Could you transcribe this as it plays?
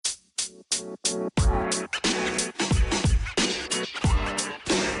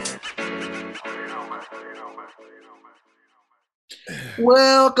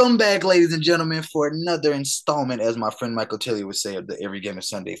Welcome back, ladies and gentlemen, for another installment, as my friend Michael Tilly would say, of the Every Game is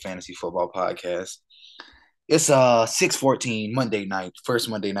Sunday Fantasy Football Podcast. It's 6/14 Monday night, first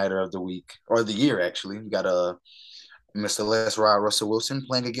Monday nighter of the week or the year. Actually, we got Mr. Les Rod Russell Wilson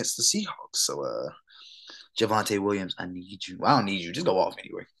playing against the Seahawks. So Javonte Williams, I need you. I don't need you. Just go off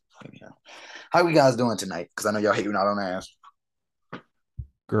anyway. Anyhow, how you guys doing tonight? Because I know y'all hate when I don't ask.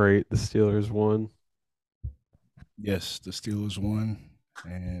 Great. The Steelers won. Yes, the Steelers won,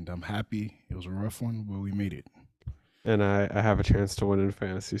 and I'm happy. It was a rough one, but we made it. And I have a chance to win in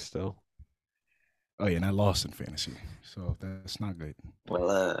fantasy still. Oh, yeah, and I lost in fantasy, so that's not good.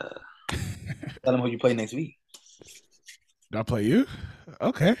 Well, tell them who you play next week. Did I play you?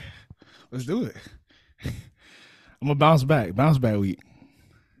 Okay, let's do it. I'm gonna bounce back week.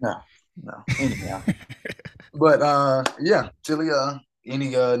 No. Anyhow. But yeah, Tilly, any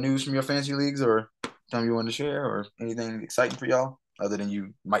news from your fantasy leagues or something you want to share or anything exciting for y'all other than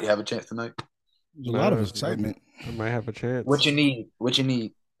you might have a chance tonight? There's a lot of excitement. I might have a chance. What you need? What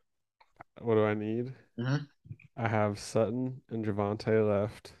do I need? Mm-hmm. I have Sutton and Javonte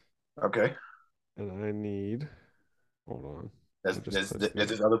left. Okay. And I need. Hold on. Does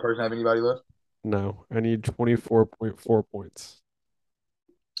this other person have anybody left? No, I need 24.4 points.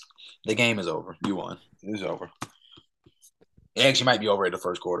 The game is over. You won. It's over. It actually might be over at the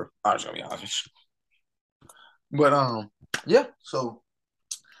first quarter. I'm just gonna be honest. But yeah. So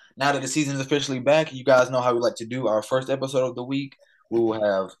now that the season is officially back, you guys know how we like to do our first episode of the week. We will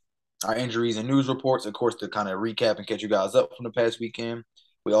have our injuries and news reports, of course, to kind of recap and catch you guys up from the past weekend.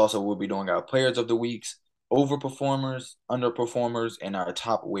 We also will be doing our players of the weeks, overperformers, underperformers, and our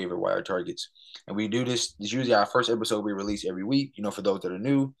top waiver wire targets. And we do this. It's usually our first episode we release every week. For those that are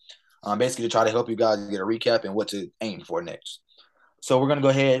new, basically to try to help you guys get a recap and what to aim for next. So we're gonna go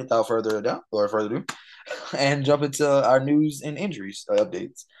ahead without further ado, and jump into our news and injuries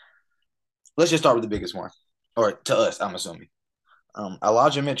updates. Let's just start with the biggest one, or to us, I'm assuming.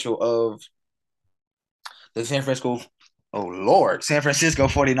 Elijah Mitchell of the San Francisco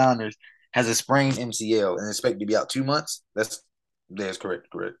 49ers has a sprained MCL and is expected to be out 2 months. That's correct.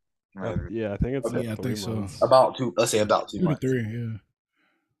 Yeah, I think it's I think so. About two. Let's say about 2 months. 2 to 3, yeah.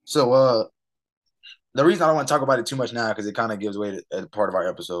 So the reason I don't want to talk about it too much now because it kind of gives away a part of our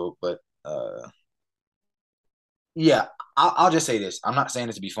episode, but yeah, I'll just say this. I'm not saying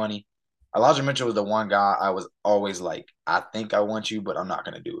it to be funny. Elijah Mitchell was the one guy I was always like, I think I want you, but I'm not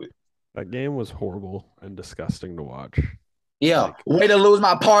going to do it. That game was horrible and disgusting to watch. Yeah, way to lose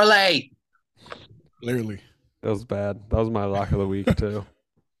my parlay. Clearly. That was bad. That was my lock of the week, too.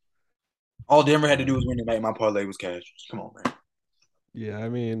 All Denver had to do was win tonight. My parlay was cash. Come on, man. Yeah, I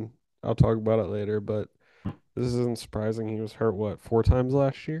mean, I'll talk about it later, but this isn't surprising. He was hurt, 4 times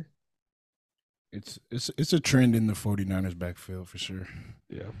last year? It's a trend in the 49ers backfield for sure.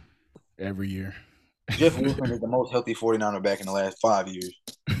 Yeah. Every year. Jeff Wilson is the most healthy 49er back in the last 5 years.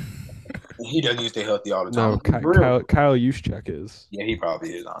 He doesn't stay healthy all the time. No, Kyle Juszczyk is. Yeah, he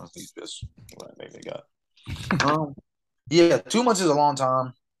probably is, honestly. He's best running back they got. Yeah, 2 months is a long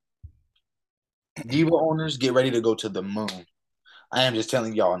time. Diva owners, get ready to go to the moon. I am just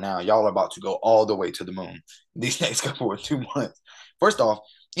telling y'all now, y'all are about to go all the way to the moon these next couple of 2 months. First off,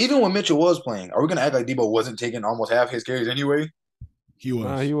 even when Mitchell was playing, are we going to act like Debo wasn't taking almost half his carries anyway? He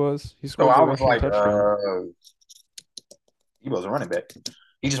was. He was. He scored I was like, Debo's a running back.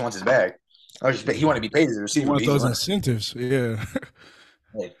 He just wants his bag. He want to be paid as a receiver. He wants those incentives, yeah.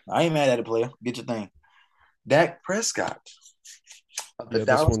 Hey, I ain't mad at it, player. Get your thing. Dak Prescott. Yeah,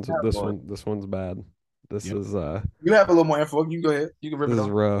 this one's bad. This is You have a little more info. You can go ahead. You can rip it off. This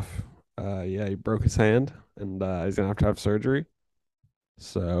is rough. Yeah, he broke his hand and he's gonna have to have surgery.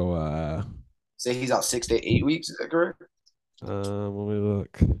 So say he's out 6 to 8 weeks, is that correct? Let me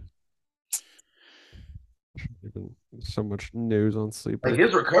look. So much news on Sleeper. Like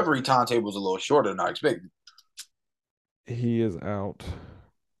his recovery timetable is a little shorter than I expected. He is out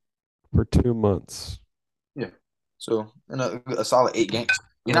for 2 months. Yeah. So in a solid 8 games.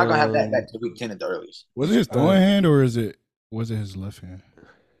 You're not gonna have that back to week 10 at the earliest. Was it his throwing hand or was it his left hand?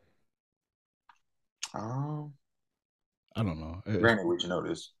 I don't know. Granted, we should know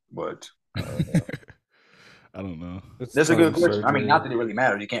this, but I don't know. That's a good question. I mean, not that it really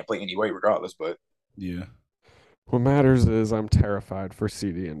matters. You can't play anyway, regardless. But yeah, what matters is I'm terrified for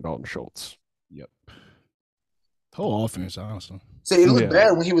CD and Dalton Schultz. Yep. Whole offense, honestly. See, it looked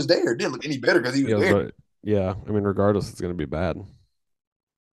bad when he was there. It didn't look any better because he was there. But, yeah, I mean, regardless, it's going to be bad.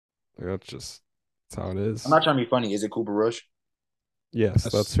 Like, that's how it is. I'm not trying to be funny. Is it Cooper Rush? Yes,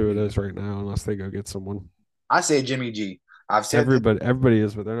 that's who it yeah. is right now, unless they go get someone. I say Jimmy G. I've said this, Everybody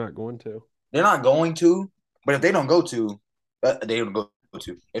is, but they're not going to. they're not going to, but if they don't go to, they don't go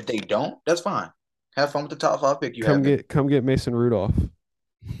to. If they don't, that's fine. Have fun with the top 5 pick you have. Come get Mason Rudolph.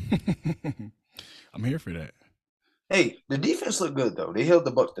 I'm here for that. Hey, the defense looked good though. They held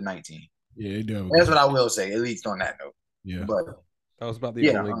the Bucks to 19. Yeah, they do. That's what I will say, at least on that note. Yeah. But That was about the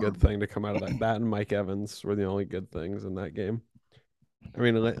only good thing to come out of that. That and Mike Evans were the only good things in that game. I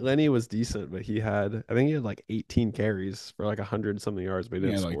mean, Lenny was decent, but I think he had like 18 carries for like 100 something yards, but he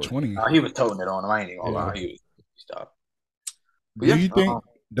didn't score. Like 20. He was toting it on him. I ain't even gonna lie. He was stop. Do you think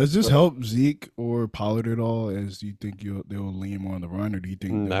does this help Zeke or Pollard at all? As do you think they'll lean more on the run, or do you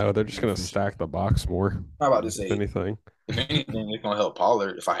think no? They're just gonna stack the box more. I'm about to say anything. If anything, it's gonna help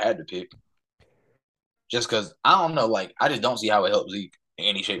Pollard if I had to pick. Just because I don't know, like I just don't see how it helps Zeke in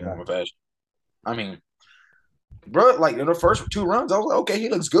any shape, form, or fashion. I mean, bro, like in the first 2 runs, I was like, okay, he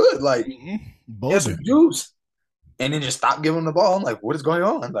looks good. Like, he has some juice. And then just stop giving him the ball. I'm like, what is going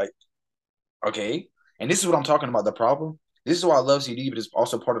on? Like, okay. And this is what I'm talking about. The problem. This is why I love CD, but it's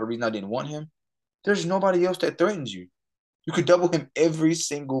also part of the reason I didn't want him. There's nobody else that threatens you. You could double him every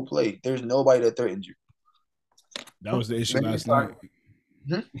single play. There's nobody that threatens you. That was the issue last night.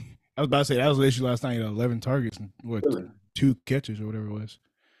 I was about to say that was the issue last night. 11 targets and what, 2 catches or whatever it was.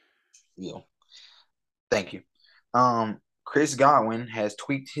 Yeah. Thank you. Chris Godwin has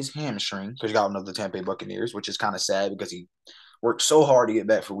tweaked his hamstring. Chris Godwin of the Tampa Bay Buccaneers, which is kind of sad because he worked so hard to get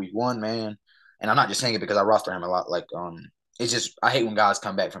back for week 1, man. And I'm not just saying it because I roster him a lot. Like, it's just I hate when guys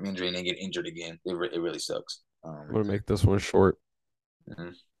come back from injury and then get injured again. It really sucks. I'm gonna make this one short. Mm-hmm.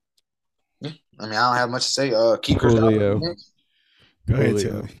 Yeah, I mean I don't have much to say. Keep Chris Godwin. Go ahead,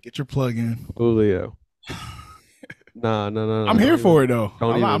 Taylor. Get your plug in. Julio. No. I'm here for it though.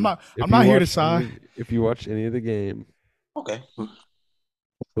 I'm not here to side. If you watch any of the game, okay.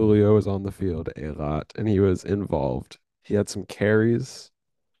 Julio was on the field a lot, and he was involved. He had some carries.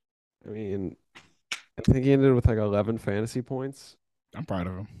 I mean, I think he ended with like 11 fantasy points. I'm proud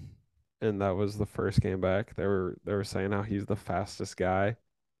of him. And that was the first game back. They were saying how he's the fastest guy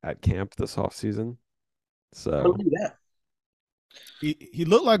at camp this offseason. So he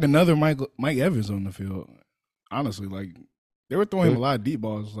looked like another Mike Evans on the field. Honestly, like they were throwing him a lot of deep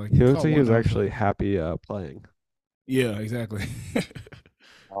balls. Like he looked like he was actually happy playing. Yeah, exactly.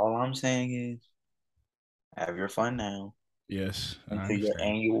 All I'm saying is, have your fun now. Yes. Until your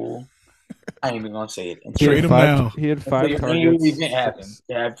annual. I ain't even gonna say it. Trade him now. He had 5 targets.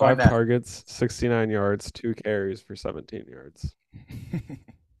 Five targets, 69 yards, 2 carries for 17 yards.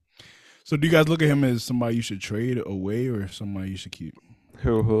 So, do you guys look at him as somebody you should trade away or somebody you should keep?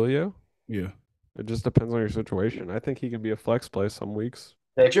 Who, Julio? Yeah. It just depends on your situation. I think he could be a flex play some weeks.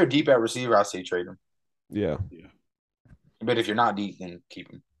 If you're deep at receiver, I say trade him. Yeah. But if you're not deep, then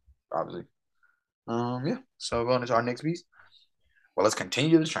keep him, obviously. Yeah. So going into our next piece. Well, let's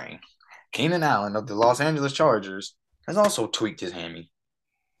continue the train. Keenan Allen of the Los Angeles Chargers has also tweaked his hammy.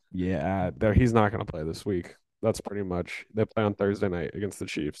 Yeah, he's not going to play this week. That's pretty much. They play on Thursday night against the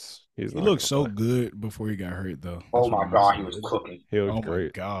Chiefs. He looked so good before he got hurt, though. Oh my God, he was cooking. He looked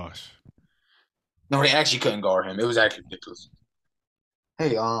great. Oh my gosh. No, they actually couldn't guard him. It was actually ridiculous.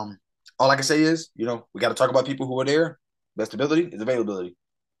 Hey, all I can say is, we got to talk about people who are there. Best ability is availability.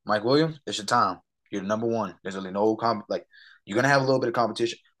 Mike Williams, it's your time. You're the number 1. There's really no you're gonna have a little bit of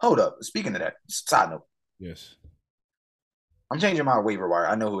competition. Hold up. Speaking of that, side note. Yes. I'm changing my waiver wire.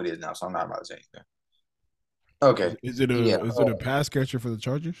 I know who it is now, so I'm not about to say anything. Okay. Is it a pass catcher for the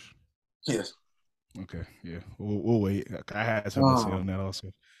Chargers? Yes. Okay. Yeah. We'll wait. I had something to say on that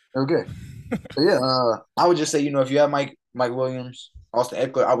also. Okay. So yeah, I would just say, if you have Mike Williams, Austin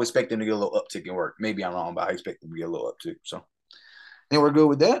Eckler, I would expect them to get a little uptick in work. Maybe I'm wrong, but I expect them to get a little uptick. So then we're good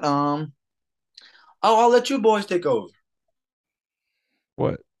with that. I'll let you boys take over.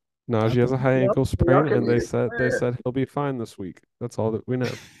 What? Najee has a high ankle sprain, and they said he'll be fine this week. That's all that we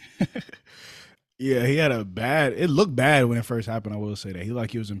know. Yeah, he had it looked bad when it first happened. I will say that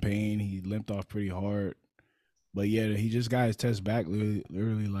he was in pain. He limped off pretty hard, but yeah, he just got his test back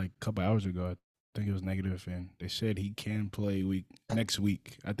literally like a couple hours ago. I think it was negative, and they said he can play next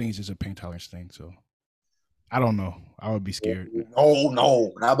week. I think it's just a pain tolerance thing. So I don't know. I would be scared.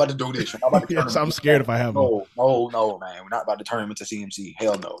 No, we're not about to do this. Yes, I'm scared if I have him. No, man. We're not about to turn him into CMC.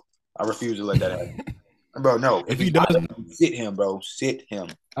 Hell no. I refuse to let that happen. Bro, no. If he doesn't, sit him, bro. Sit him.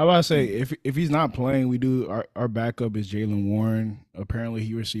 I was about to say, if he's not playing, we do our backup is Jaylen Warren. Apparently,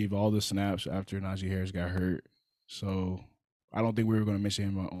 he received all the snaps after Najee Harris got hurt. So I don't think we were going to mention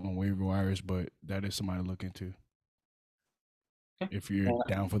him on waiver wires, but that is somebody to look into if you're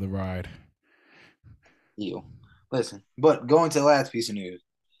down for the ride. You. Listen, but going to the last piece of news.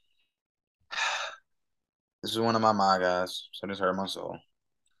 This is one of my guys, so this hurt my soul.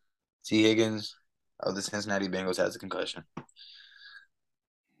 T. Higgins of the Cincinnati Bengals has a concussion.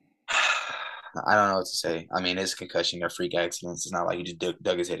 I don't know what to say. I mean, it's a concussion. They're freak accidents. It's not like he just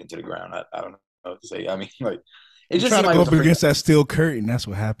dug his head into the ground. I don't know what to say. I mean, like, it just trying to like go up against that steel curtain. That's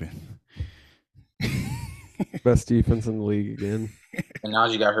what happened. Best defense in the league again. And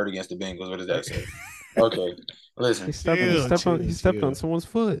Najee got hurt against the Bengals. What does that say? Okay, listen. He stepped on someone's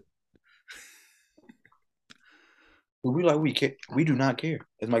foot. But we do not care.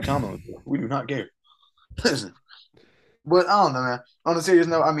 As Mike Tomlin was saying, we do not care. Listen, but I don't know, man. On a serious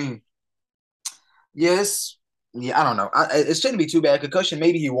note, I mean, yes, yeah, I don't know. It shouldn't be too bad. Concussion,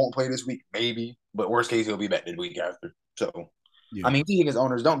 maybe he won't play this week, maybe. But worst case, he'll be back the week after. So, yeah. I mean, T. Higgins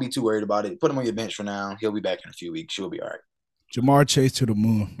owners, don't be too worried about it. Put him on your bench for now. He'll be back in a few weeks. She'll be all right. Jamar Chase to the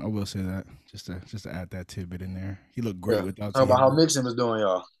moon. I will say that. Just to add that tidbit in there. He looked great without. How about how Mixon was doing,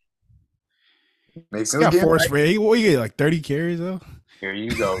 y'all? Mixon got force rate. What you get, like 30 carries though? Here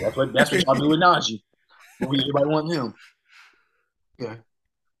you go. That's what y'all do with Najee. Everybody want him. Yeah.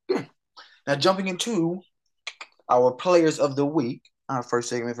 Now jumping into our players of the week, our first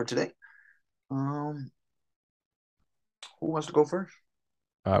segment for today. Who wants to go first?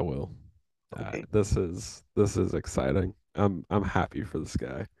 I will. Okay. This is exciting. I'm happy for this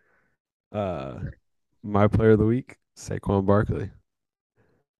guy. My player of the week, Saquon Barkley.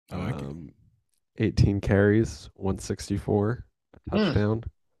 I like it. 18 carries, 164, a touchdown,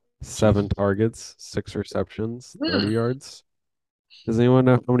 7 targets, 6 receptions, 30 yards. Does anyone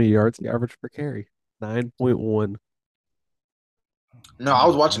know how many yards he averaged per carry? 9.1. No, I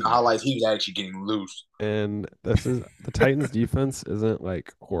was watching the highlights. He was actually getting loose. And this is the Titans' defense isn't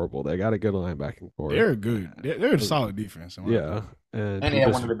like horrible. They got a good linebacking core. They're good. They're a solid defense. Yeah, and they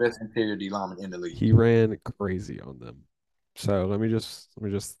have one of the best interior D linemen in the league. He ran crazy on them. So let me just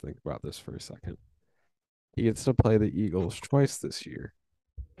think about this for a second. He gets to play the Eagles twice this year.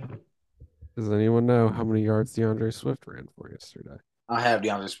 Does anyone know how many yards DeAndre Swift ran for yesterday? I have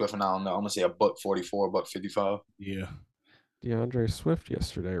DeAndre Swift, and I don't know. I'm gonna say $144, $155. Yeah. DeAndre Swift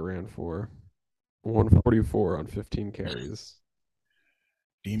yesterday ran for 144 on 15 carries.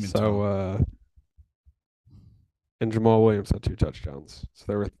 And Jamal Williams had 2 touchdowns. So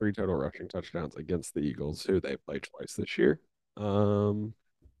there were 3 total rushing touchdowns against the Eagles, who they played twice this year.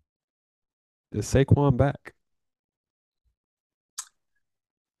 Is Saquon back?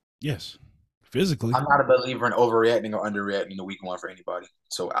 Yes. Physically. I'm not a believer in overreacting or underreacting to week 1 for anybody.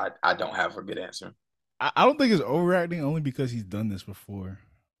 So I don't have a good answer. I don't think it's overreacting only because he's done this before.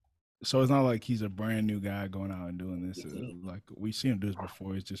 So it's not like he's a brand new guy going out and doing this. Like we've seen him do this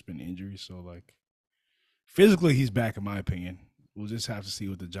before. It's just been injuries. So like physically he's back in my opinion. We'll just have to see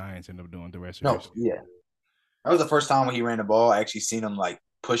what the Giants end up doing the rest of the season. Yeah. That was the first time when he ran the ball. I actually seen him like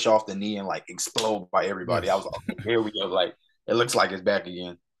push off the knee and like explode by everybody. Yes. I was like, here we go. Like it looks like it's back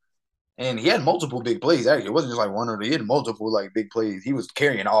again. And he had multiple big plays. Actually, it wasn't just like one or two. He had multiple like big plays. He was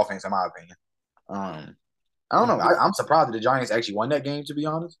carrying the offense, in my opinion. I don't know. I'm surprised that the Giants actually won that game. To be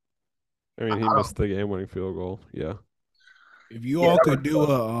honest, I mean, he missed the game-winning field goal. Yeah. If you all could do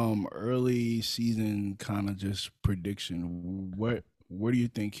a early season kind of just prediction, where do you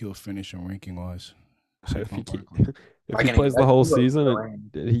think he'll finish in ranking wise? If he plays the whole season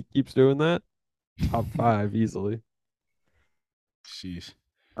and he keeps doing that, top 5 easily. Jeez.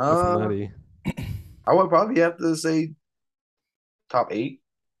 I would probably have to say top 8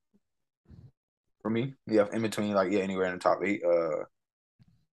 for me. Yeah, in between, like anywhere in the top 8.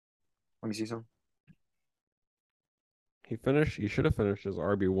 Let me see some. He should have finished as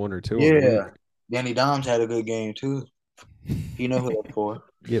RB1 or 2. Yeah, Danny Dimes had a good game too. You know who that's for.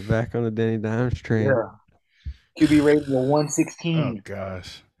 Get back on the Danny Dimes train. Yeah. QB rating of 116. Oh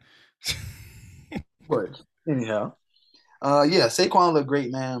gosh. But anyhow, Saquon looked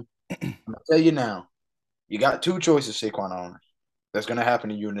great, man. I'm gonna tell you now, you got 2 choices, Saquon owners. That's gonna happen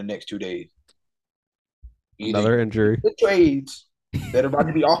to you in the next 2 days. Either another injury. The trades that are about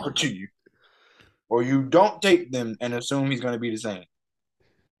to be offered to you, or you don't take them and assume he's going to be the same.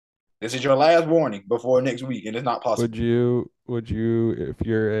 This is your last warning before next week, and it's not possible. Would you, if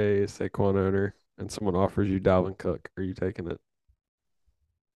you're a Saquon owner and someone offers you Dalvin Cook, are you taking it?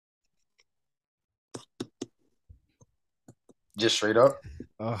 Just straight up?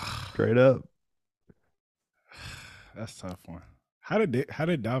 Straight up. That's a tough one. How did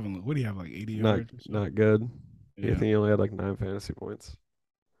Dalvin look? What do you have, like 80 yards? Not good. Yeah. I think he only had like 9 fantasy points.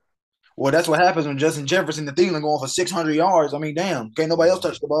 Well, that's what happens when Justin Jefferson and Thielen going for 600 yards. I mean, damn, can't nobody else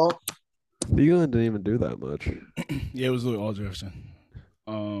touch the ball. Thielen didn't even do that much. Yeah, it was all Jefferson.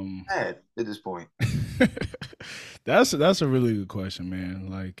 Bad at this point. That's a really good question, man.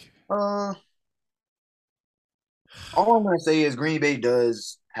 Like, all I'm gonna say is Green Bay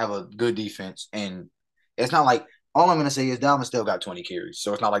does have a good defense, and it's not like all I'm gonna say is Dalvin still got 20 carries,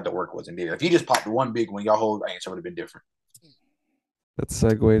 so it's not like the work wasn't there. If he just popped one big one, y'all whole answer would have been different. That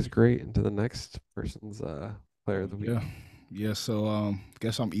segues great into the next person's player of the week. Yeah. So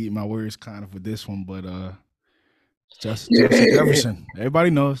guess I'm eating my words kind of with this one, but Justin Jefferson. Everybody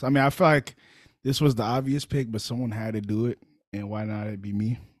knows. I mean, I feel like this was the obvious pick, but someone had to do it, and why not it be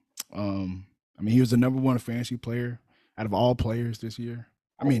me? I mean, he was the number one fantasy player out of all players this year.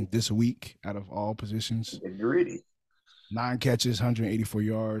 I mean, this week out of all positions. Gritty. 9 catches, 184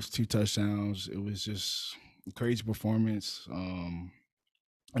 yards, 2 touchdowns. It was just a crazy performance.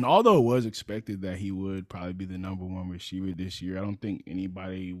 And although it was expected that he would probably be the number one receiver this year, I don't think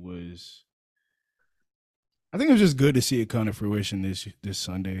anybody was. I think it was just good to see it come to fruition this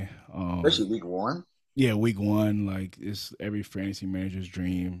Sunday. Especially week 1. Yeah, week 1, like it's every fantasy manager's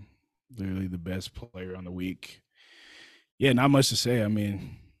dream. Literally the best player on the week. Yeah, not much to say. I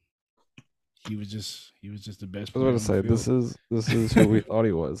mean, he was just the best player. I was about to say this is who we thought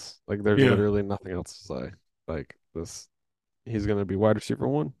he was. Like there's literally nothing else to say. Like this, he's gonna be wide receiver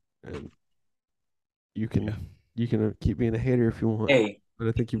 1, and you can keep being a hater if you want. Hey, but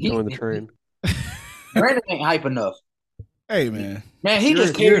I think you've joined the train. Brandon ain't hype enough. Hey, man. He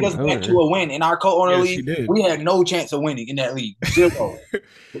just carried us back to a win in our co-owner league. We had no chance of winning in that league. Zero.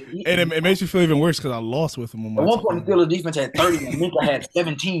 And it makes you feel even worse because I lost with him. At one point, the Steelers defense had 30 and Minka had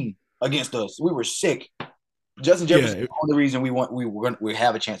 17 against us. We were sick. Justin Jefferson is the only reason we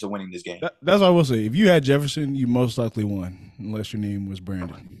have a chance of winning this game. That's what I will say. If you had Jefferson, you most likely won, unless your name was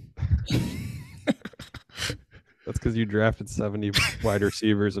Brandon. That's because you drafted 70 wide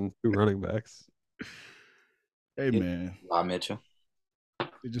receivers and 2 running backs. Hey, man. Mitchell.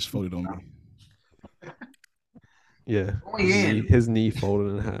 They just folded on me. Yeah. His knee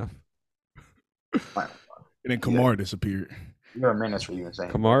folded in half. And then Kamara disappeared. You're a menace for even saying.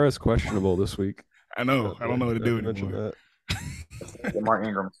 Kamara is questionable this week. I know. I don't know what to do anymore. Mark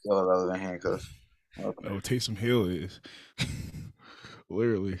Ingram still other than handcuffs. Okay. Oh, Taysom Hill is.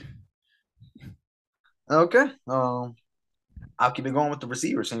 Literally. Okay. I'll keep it going with the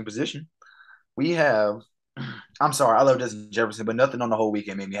receiver, same position. We have. I'm sorry, I love Justin Jefferson, but nothing on the whole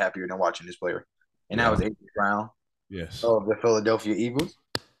weekend made me happier than watching this player. And that was A.J. Brown. Yes. Of the Philadelphia Eagles.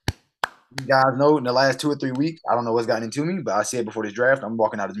 You guys know in the last 2 or 3 weeks, I don't know what's gotten into me, but I said before this draft, I'm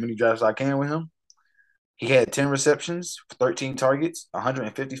walking out as many drafts as I can with him. He had 10 receptions, 13 targets,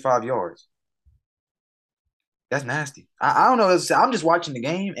 155 yards. That's nasty. I don't know. I'm just watching the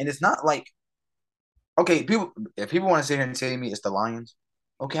game, and it's not like, okay, if people want to sit here and tell me it's the Lions,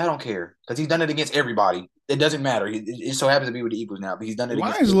 okay, I don't care because he's done it against everybody. It doesn't matter. It so happens to be with the Eagles now, but he's done it. The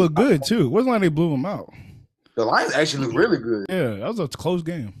Lions look good too. It wasn't like they blew him out. The Lions actually look really good. Yeah, that was a close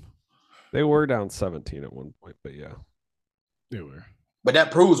game. They were down 17 at one point, but yeah, they were. But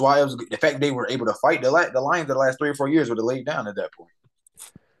that proves why it was the fact they were able to fight. The Lions of the last 3 or 4 years were laid down at that point.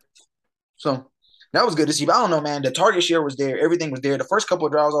 So that was good to see. But I don't know, man. The target share was there. Everything was there. The first couple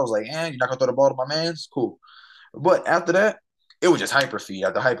of drives, I was like, you're not gonna throw the ball to my man's? Cool. But after that, it was just hyper feed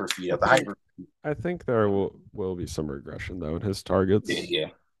after hyper feed after hyper feed. I think there will be some regression though in his targets. Yeah.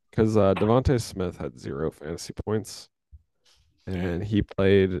 Because Devontae Smith had 0 fantasy points, and he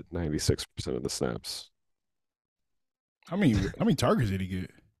played 96% of the snaps. How many targets did he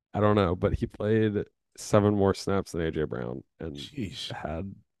get? I don't know, but he played 7 more snaps than A.J. Brown and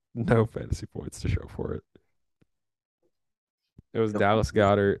had no fantasy points to show for it. It was Dallas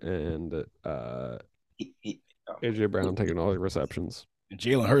Goedert and A.J. Brown taking all the receptions. And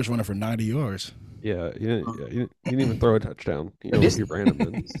Jalen Hurts running for 90 yards. Yeah, he didn't even throw a touchdown. He ran him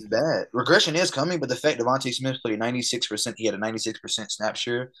in. This is bad. Regression is coming, but the fact Devontae Smith played 96%, he had a 96% snap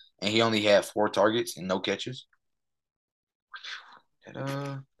share, and he only had 4 targets and no catches.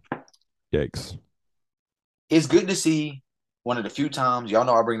 Yikes. It's good to see one of the few times, y'all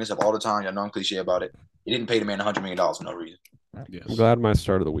know I bring this up all the time, y'all know I'm cliche about it. He didn't pay the man $100 million for no reason. Yes. I'm glad my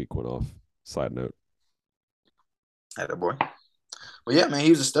start of the week went off. Side note. That boy. But yeah, man, he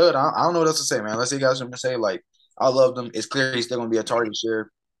was a stud. I don't know what else to say, man. Unless you guys want to say, like, I loved him. It's clear he's still going to be a target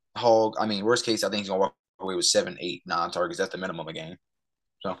share hog. I mean, worst case, I think he's going to walk away with 7, 8, 9 targets. That's the minimum a game.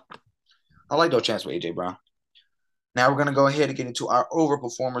 So I like those chances with A.J. Brown. Now we're going to go ahead and get into our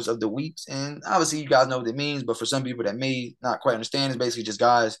overperformers of the weeks. And obviously you guys know what it means, but for some people that may not quite understand, it's basically just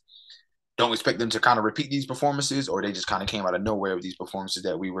guys don't expect them to kind of repeat these performances, or they just kind of came out of nowhere with these performances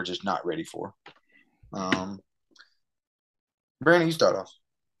that we were just not ready for. Brandon, you start off.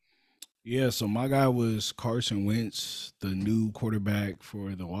 Yeah, so my guy was Carson Wentz, the new quarterback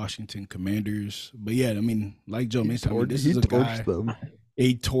for the Washington Commanders. But yeah, I mean, like Joe mentioned, I mean, this He is a torched guy. them.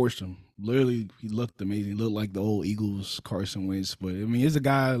 He torched him. Literally, he looked amazing. He looked like the old Eagles Carson Wentz. But I mean, he's a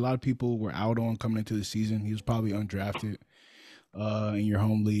guy a lot of people were out on coming into the season. He was probably undrafted in your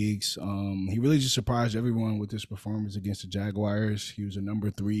home leagues. He really just surprised everyone with his performance against the Jaguars. He was a number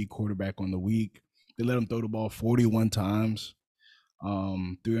 3 quarterback on the week. They let him throw the ball 41 times.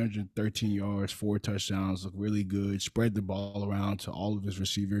 313 yards, 4 touchdowns, look really good. Spread the ball around to all of his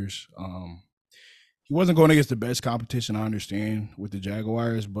receivers. He wasn't going against the best competition, I understand, with the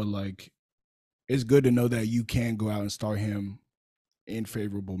Jaguars, but like it's good to know that you can go out and start him in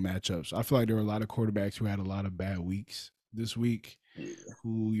favorable matchups. I feel like there were a lot of quarterbacks who had a lot of bad weeks this week.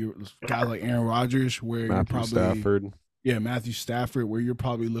 Who you're guys like Aaron Rodgers, where you're probably Stafford. Yeah, Matthew Stafford, where you're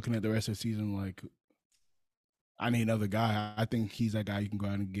probably looking at the rest of the season like I need another guy. I think he's that guy you can go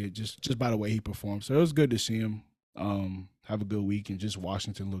out and get just by the way he performed. So it was good to see him have a good week and just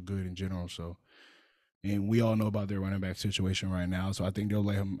Washington look good in general. So, and we all know about their running back situation right now. So I think they'll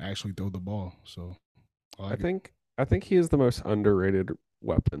let him actually throw the ball. So I think he is the most underrated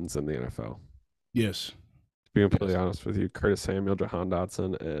weapons in the NFL. Yes. To be completely honest with you, Curtis Samuel, Jahan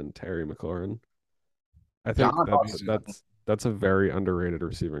Dotson, and Terry McLaurin. I think that's a very underrated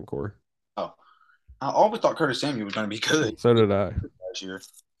receiving core. Oh, I always thought Curtis Samuel was going to be good. So did I. Last year.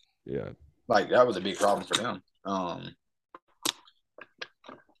 Yeah. Like, that was a big problem for them. Are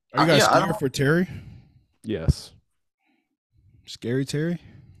you guys scared for Terry? Yes. Scary Terry?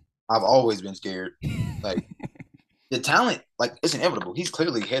 I've always been scared. Like, the talent, like, it's inevitable. He's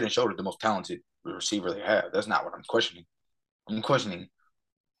clearly head and shoulders the most talented receiver they have. That's not what I'm questioning. I'm questioning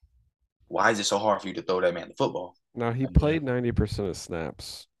why is it so hard for you to throw that man the football? Now, he played 90% of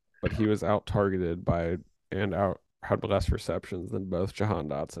snaps, but he was out-targeted by and had less receptions than both Jahan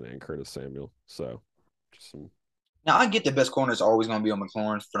Dotson and Curtis Samuel. So, just some. Now, I get the best corner is always going to be on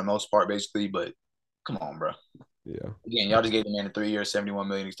McLaurin for the most part, basically, but come on, bro. Yeah. Again, y'all just gave the man a 3-year, $71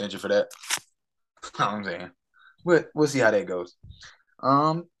 million extension for that. You know what I'm saying? But we'll see how that goes.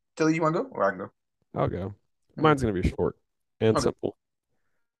 Tilly, you want to go or I can go? I'll go. Mine's going to be short and simple.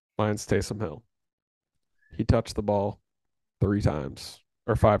 Mine's Taysom Hill. He touched the ball 3 times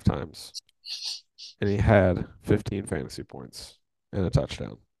or 5 times, and he had 15 fantasy points and a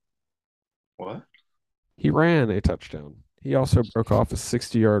touchdown. What? He ran a touchdown. He also broke off a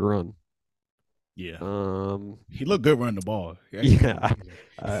 60-yard run. Yeah. He looked good running the ball. Yeah.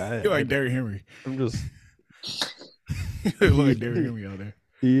 You're like Derrick Henry. I'm just. You look like Derrick Henry out there.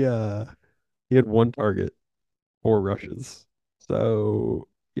 He had 1 target, 4 rushes. So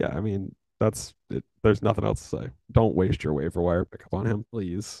yeah, I mean that's it. There's nothing else to say. Don't waste your waiver wire pickup on him,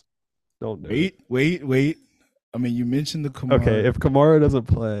 please. Don't do it. Wait. I mean, you mentioned the Kamara. Okay, if Kamara doesn't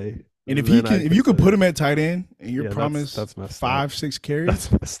play, and if you could put him at tight end, and you're promised that's 5-6 carries,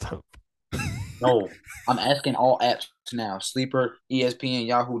 that's messed up. No, I'm asking all apps now. Sleeper, ESPN,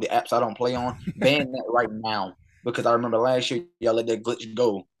 Yahoo, the apps I don't play on, ban that right now. Because I remember last year y'all let that glitch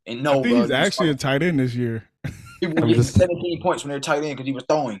go. And no, he's actually a tight end this year. He was getting 17 points when they're tight end because he was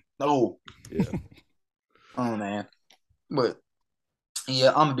throwing. No. Yeah. Oh man. But yeah,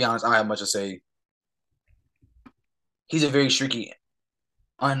 I'm gonna be honest, I don't have much to say. He's a very streaky,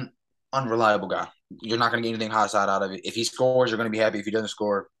 unreliable guy. You're not gonna get anything high side out of it. If he scores, you're gonna be happy. If he doesn't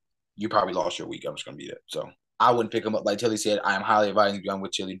score, you probably lost your week. I'm just gonna be that. So I wouldn't pick him up. Like Tilly said, I am highly advising you. I'm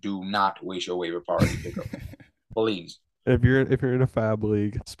with Tilly. Do not waste your waiver priority pickup. Please. If you're in a fab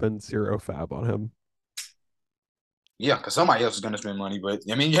league, spend 0 fab on him. Yeah, because somebody else is gonna spend money. But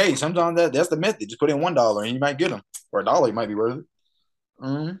I mean, hey, sometimes that's the method. Just put in $1 and you might get them. Or $1, you might be worth it.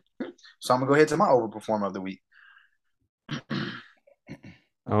 So I'm gonna go ahead to my overperformer of the week. I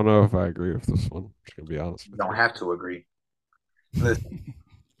don't know if I agree with this one. I'm just gonna be honest. You don't have to agree. Listen.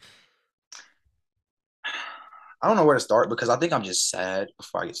 I don't know where to start because I think I'm just sad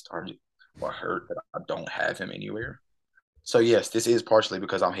before I get started or hurt that I don't have him anywhere. So, yes, this is partially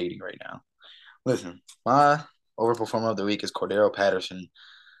because I'm hating right now. Listen, my overperformer of the week is Cordero Patterson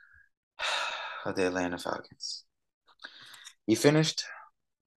of the Atlanta Falcons. He finished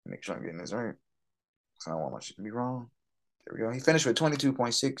 – make sure I'm getting this right because I don't want my shit to be wrong. There we go. He finished with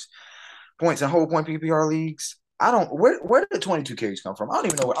 22.6 points in whole point PPR leagues. I don't – where did 22 carries come from? I don't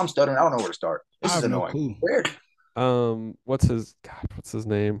even know where – I'm stuttering. I don't know where to start. This is annoying. Where? What's his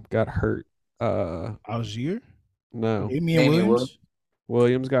name? Got hurt. Algier? No. Damian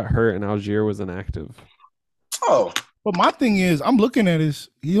Williams got hurt and Algier was inactive. Oh. But my thing is, I'm looking at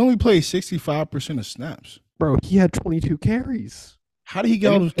he only played 65% of snaps. Bro, he had 22 carries. How did he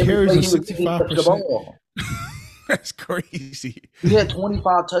get all those carries of 65%? That's crazy. He had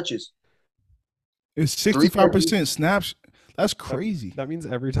 25 touches. It's 65% snaps. That's crazy. That means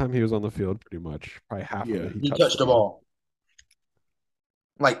every time he was on the field, pretty much, probably half of it, he touched the ball.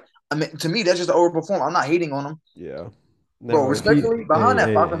 Like, I mean, to me, that's just overperform. I'm not hating on him. Yeah. No, bro, respectfully, behind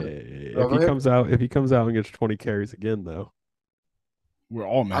that Falcons. If he comes out and gets 20 carries again, though, we're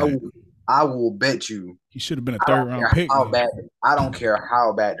all mad. I will bet you he should have been a third-round pick. I don't care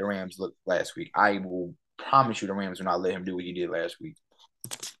how bad the Rams looked last week. I will promise you the Rams will not let him do what he did last week.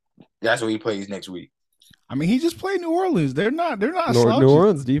 That's what he plays next week. I mean, he just played New Orleans. They're not New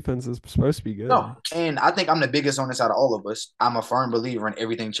Orleans defense is supposed to be good. No, and I think I'm the biggest on this out of all of us. I'm a firm believer in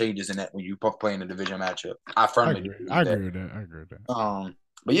everything changes in that when you play in a division matchup. I agree with that.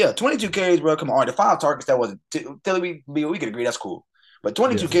 But yeah, 22 carries, bro. Come on, the 5 targets that wasn't. We could agree that's cool. But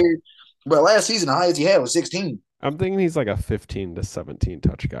 22 carries, bro. Last season the highest he had was 16. I'm thinking he's like a 15 to 17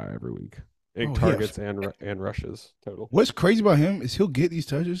 touch guy every week. Targets and rushes total. What's crazy about him is he'll get these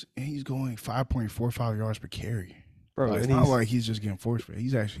touches and he's going 5.45 yards per carry. Bro, it's not like he's just getting forced for it.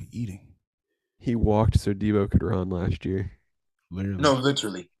 He's actually eating. He walked so Debo could run last year. Literally. No,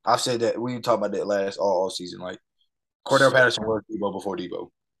 literally. I've said that. We talked about that all season. Like, Cordell Patterson was Debo before Debo.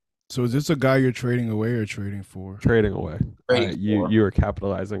 So is this a guy you're trading away or trading for? Trading away. You are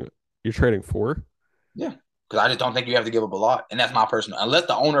capitalizing. You're trading for? Yeah. Because I just don't think you have to give up a lot. And that's my personal. Unless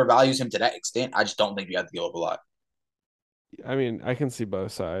the owner values him to that extent, I just don't think you have to give up a lot. I mean, I can see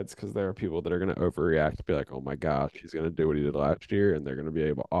both sides because there are people that are going to overreact to be like, oh my gosh, he's going to do what he did last year. And they're going to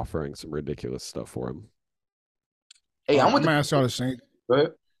be offering some ridiculous stuff for him. Hey, I'm going to ask y'all the same. Go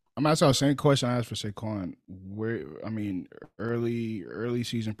ahead. I'm going to ask y'all the same question I asked for Saquon. Early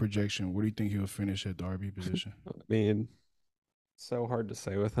season projection, where do you think he'll finish at the RB position? I mean, so hard to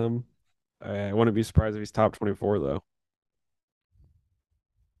say with him. I wouldn't be surprised if he's top 24, though.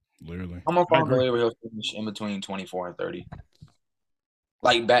 Literally. I'm a firm believer he'll finish in between 24 and 30.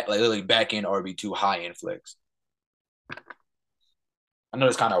 Literally back end RB2, high end flex. I know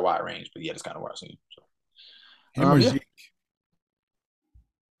it's kind of a wide range, but yeah, that's kind of what I see. So.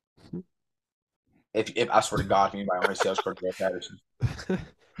 If I swear to God, if anybody wants to sell Cordell Patterson,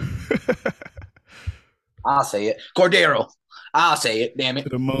 I'll say it. Cordero. I'll say it. Damn it. To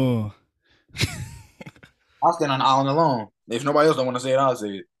the moon. I'll stand on the island alone. If nobody else don't want to say it, I'll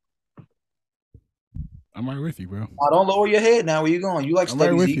say it. I'm right with you, bro. Don't lower your head now. Where you going? You like I'm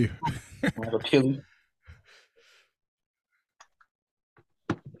right with you.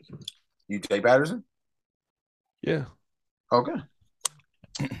 You take Patterson? Yeah. Okay.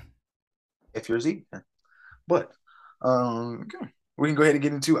 If you're Zeke, but okay. We can go ahead and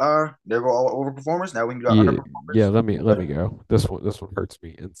get into there go all overperformers. Now we can go underperformers. Yeah, let me go. This one hurts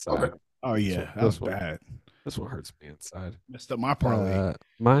me inside. Okay. Oh yeah, that was bad. This one hurts me inside. Messed up my parlay.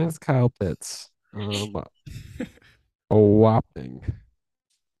 Mine's Kyle Pitts. A whopping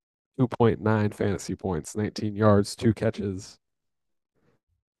 2.9 fantasy points, 19 yards, 2 catches.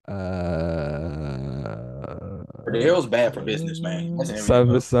 Hill's bad for business, man.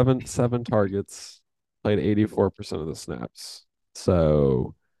 Seven targets, played 84% of the snaps.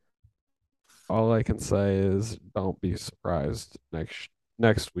 So all I can say is don't be surprised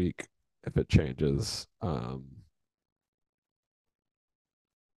next week if it changes.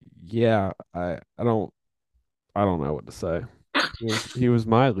 Yeah, I don't know what to say. He was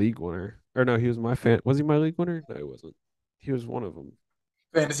my league winner. Or no, he was my fan. Was he my league winner? No, he wasn't. He was one of them.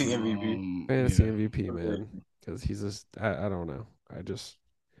 Fantasy MVP. MVP, man. Because he's just I don't know. I just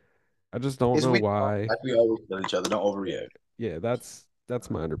don't know why. Like we always tell each other, don't overreact. Yeah, that's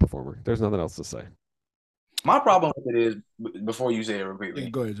my underperformer. There's nothing else to say. My problem with it is, before you say it repeatedly.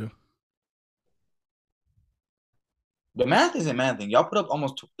 Go ahead, Joe. The math isn't mathing. Y'all put up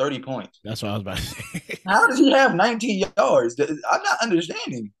almost 30 points. That's what I was about to say. How does he have 19 yards? I'm not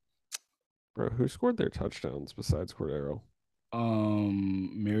understanding. Bro, who scored their touchdowns besides Cordero?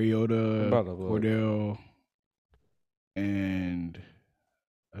 Mariota, Cordell, and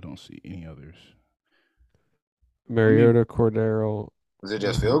I don't see any others. Mariota, Cordero. Was it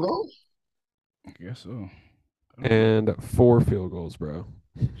just field goals? I guess so. And 4 field goals, bro.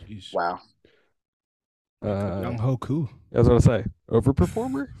 Jeez. Wow. Young Hoku. I was gonna say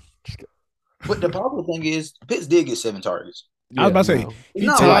overperformer. But the problem thing is, Pitts did get 7 targets. I was about to say he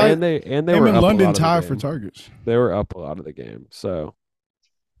tied, and they were in up London tied for targets. They were up a lot of the game, so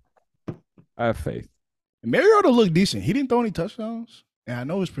I have faith. And Mariota looked decent. He didn't throw any touchdowns, and I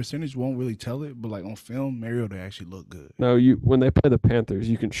know his percentage won't really tell it, but like on film, Mariota actually looked good. No, when they play the Panthers,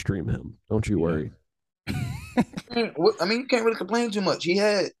 you can stream him. Don't you worry. I mean, you can't really complain too much. He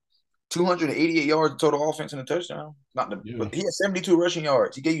had 288 yards of total offense and a touchdown. But he had 72 rushing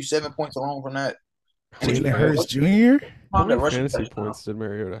yards. He gave you 7 points alone from that. Jalen Hurts Jr. How many fantasy points did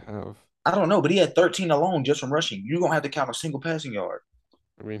Mariota have? I don't know, but he had 13 alone just from rushing. You don't have to count a single passing yard.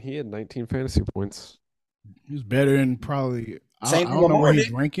 I mean, he had 19 fantasy points. He was better than probably. I Same thing don't know where Lamar he's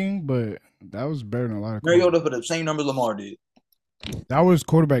did. ranking, but that was better than a lot of. Mariota put the same numbers Lamar did. That was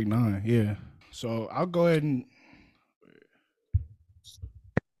quarterback 9, yeah. So I'll go ahead and.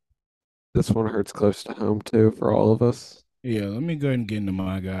 This one hurts close to home too for all of us. Yeah, let me go ahead and get into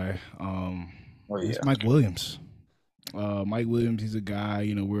my guy. It's Mike Williams. Mike Williams, he's a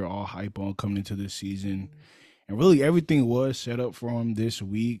guy, we're all hype on coming into this season. And really everything was set up for him this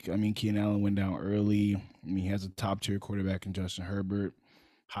week. I mean, Keenan Allen went down early. I mean, he has a top-tier quarterback in Justin Herbert.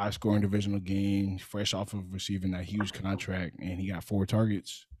 High-scoring divisional game, fresh off of receiving that huge contract. And he got 4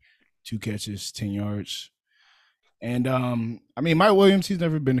 targets, 2 catches, 10 yards. And, I mean, Mike Williams, he's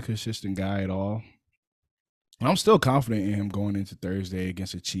never been a consistent guy at all. And I'm still confident in him going into Thursday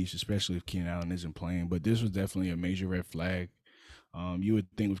against the Chiefs, especially if Keenan Allen isn't playing. But this was definitely a major red flag. You would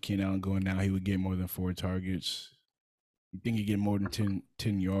think with Keenan Allen going down, he would get more than 4 targets. You think he'd get more than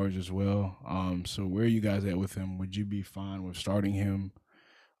 10 yards as well. So where are you guys at with him? Would you be fine with starting him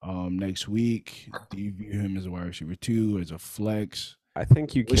next week? Do you view him as a wide receiver 2, as a flex? I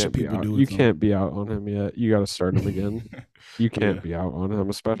think you can't be out. You can't be out on him yet. You got to start him again. You can't be out on him,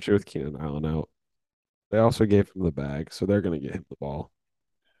 especially with Keenan Allen out. They also gave him the bag, so they're going to get him the ball.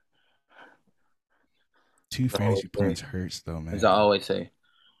 2 fantasy points hurts, though, man. As I always say.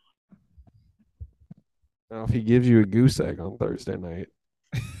 Now, if he gives you a goose egg on Thursday night,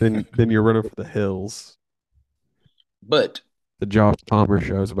 then you're running for the hills. But the Josh Palmer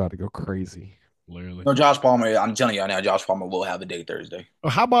show is about to go crazy. Literally. No, Josh Palmer, I'm telling you now, Josh Palmer will have a day Thursday.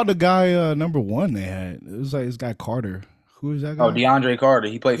 How about the guy number 1 they had? It was like this guy Carter. Who is that guy? Oh, DeAndre Carter.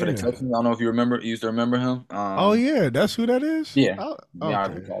 He played for the Texans. I don't know if you remember. You used to remember him. Oh, yeah. That's who that is? Yeah.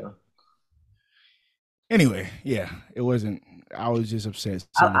 DeAndre Carter. Anyway, yeah. It wasn't. I was just upset.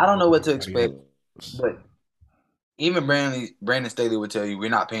 I don't know what to expect. But even Brandon Staley would tell you,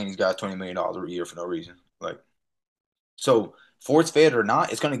 we're not paying these guys $20 million a year for no reason. So, force fed or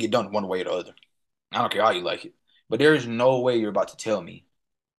not, it's going to get done one way or the other. I don't care how you like it. But there is no way you're about to tell me,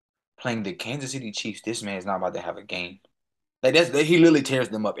 playing the Kansas City Chiefs, this man is not about to have a game. He literally tears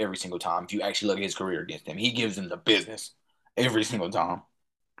them up every single time. If you actually look at his career against them, he gives them the business every single time.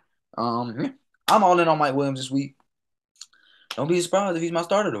 I'm all in on Mike Williams this week. Don't be surprised if he's my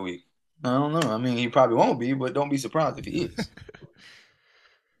starter of the week. I don't know. I mean, he probably won't be, but don't be surprised if he is.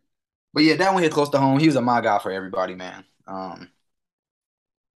 But yeah, that one hit close to home. He was my guy for everybody, man.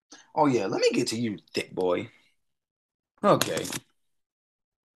 Oh yeah, let me get to you, thick boy. Okay,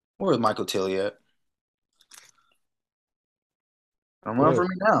 where's Michael Tilley at? I'm on for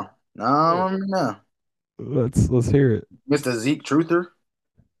me now. Let's hear it, Mr. Zeke Truther.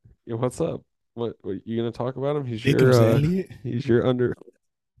 Yeah, what's up? What you gonna talk about him? He's your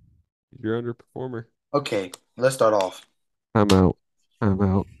underperformer. Okay, let's start off. I'm out.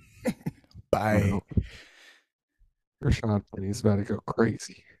 Bye. Rashad Penny's about to go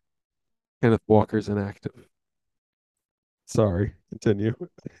crazy. Kenneth Walker's inactive. Sorry, continue.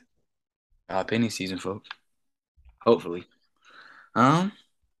 Penny season, folks. Hopefully. What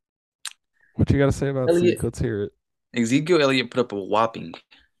you got to say about Zeke? Let's hear it. Ezekiel Elliott put up a whopping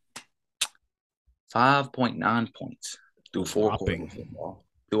 5.9 points through 4 quarters of football.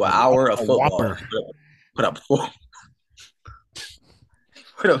 Through an hour of football. Put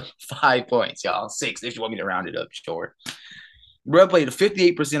up 5 points, y'all. 6 if you want me to round it up short. Bro played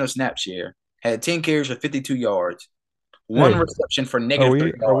 58% of snap share, had 10 carries for 52 yards, 1 reception for negative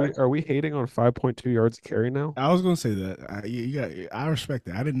 3 yards. Are we hating on 5.2 yards a carry now? I was going to say that. I respect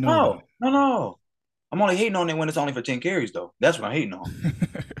that. I didn't know. No. I'm only hating on it when it's only for 10 carries, though. That's what I'm hating on.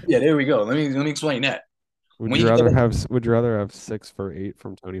 Yeah, there we go. Let me explain that. Would you rather have 6 for 8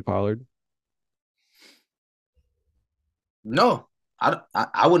 from Tony Pollard? No.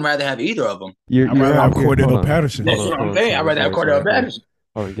 I wouldn't rather have either of them. I'd rather have Cordell Patterson. That's what I'm saying. I'd rather have Cordell Patterson.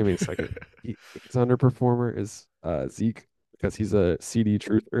 Hold on, give me a second. His underperformer is Zeke because he's a CD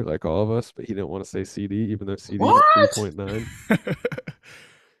truther like all of us, but he didn't want to say CD even though CD is 3.9.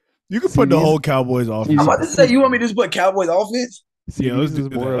 You can put the whole Cowboys offense. I'm about to say, you want me to just put Cowboys offense? Yeah, let's do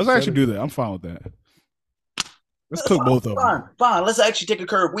that. Let's actually do that. I'm fine with that. Let's cook both of them. Fine. Let's actually take a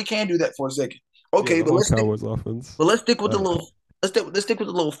curve. We can do that for a second. Okay, but let's stick with the little. Let's stick with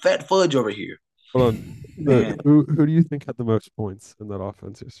the little fat fudge over here. Hold on. Who do you think had the most points in that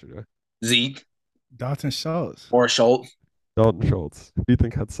offense yesterday? Zeke. Dalton Schultz. Or Schultz. Dalton Schultz. Who do you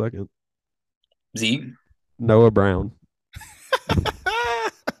think had second? Zeke. Noah Brown.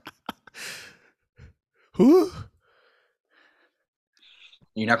 Who?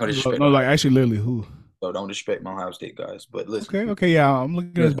 You're not going to No, like actually, literally, who? So don't disrespect my Ohio State guys. But listen. Okay, yeah, I'm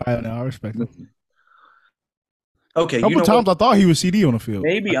looking at his bio now. I respect him. Okay, A couple times I thought he was CD on the field.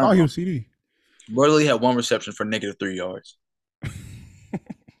 Maybe I thought he was CD. Burley had one reception for -3 yards.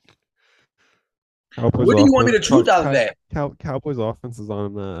 What do you want me to choose out of that? Cowboys offense is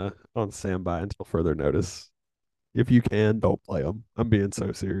on standby until further notice. If you can, don't play him. I'm being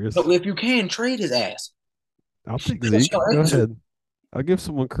so serious. So if you can, trade his ass. I'll take Zeke. Go ahead. I'll give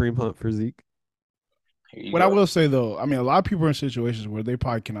someone Kareem Hunt for Zeke. What I will say though, I mean, a lot of people are in situations where they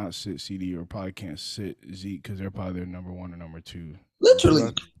probably cannot sit CD or probably can't sit Zeke because they're probably their number 1 or number 2.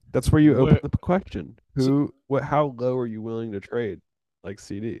 Literally, that's where you open the question. How low are you willing to trade, like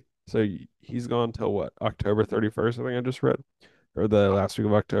CD? So he's gone till what? October 31st, I think I just read, or the last week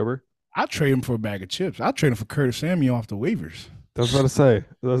of October. I'll trade him for a bag of chips. I'll trade him for Curtis Samuel off the waivers. I was about to say,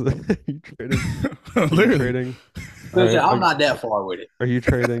 you traded. Literally. Trading. Right, I'm not that far with it. Are you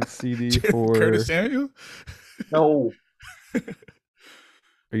trading CD for Curtis Samuel? No.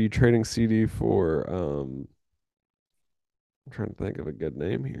 Are you trading CD for? I'm trying to think of a good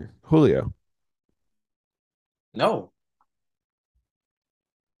name here. Julio. No.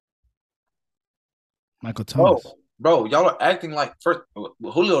 Michael Thomas. Bro, y'all are acting like first.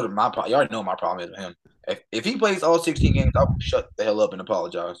 Julio, my problem. You already know my problem is with him. If he plays all 16 games, I'll shut the hell up and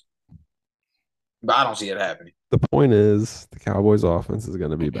apologize. But I don't see it happening. The point is, the Cowboys' offense is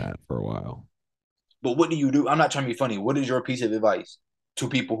going to be bad for a while. But what do you do? I'm not trying to be funny. What is your piece of advice to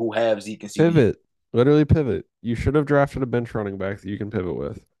people who have Zeke and CD? Pivot. Literally pivot. You should have drafted a bench running back that you can pivot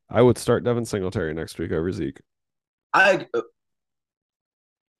with. I would start Devin Singletary next week over Zeke. Okay,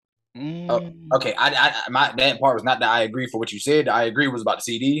 that part was not that I agree for what you said. I agree was about the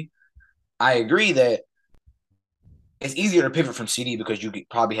CD. I agree that it's easier to pivot from CD because you could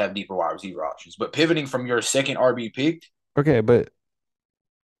probably have deeper wide receiver options. But pivoting from your second RB pick. Okay, but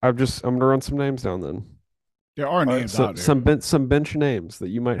I'm gonna run some names down then. There are names out there. Some bench names that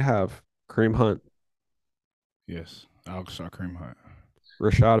you might have. Kareem Hunt. Yes, I'll start Kareem Hunt.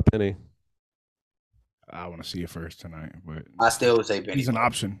 Rashad Penny. I want to see it first tonight, but I still would say Penny. He's an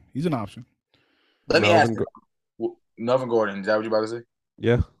option. Let me ask you, Melvin Gordon. Is that what you're about to say?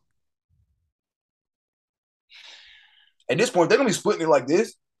 Yeah. At this point, they're gonna be splitting it like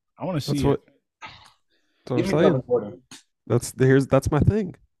this. I want to see it. That's what I'm saying. That's my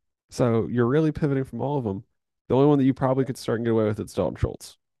thing. So you're really pivoting from all of them. The only one that you probably could start and get away with is Dalton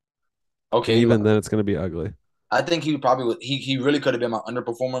Schultz. Okay, and even then it's going to be ugly. I think he probably he really could have been my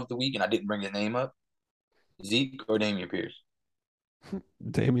underperformer of the week, and I didn't bring his name up. Zeke or Dameon Pierce?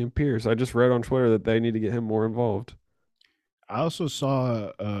 Dameon Pierce. I just read on Twitter that they need to get him more involved. I also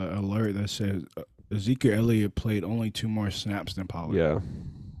saw an alert that says Ezekiel Elliott played only 2 more snaps than Pollard. Yeah.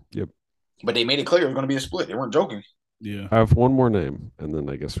 Yep. But they made it clear it was going to be a split. They weren't joking. Yeah. I have one more name, and then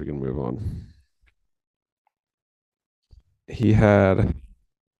I guess we can move on. He had,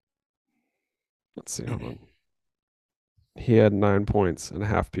 let's see, hold on. He had 9 points and a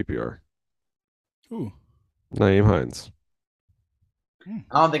half PPR. Ooh. Nyheim Hines.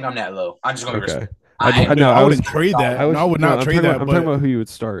 I don't think I'm that low. I'm just going to be respect. I wouldn't trade that. I would not trade that. I'm talking about who you would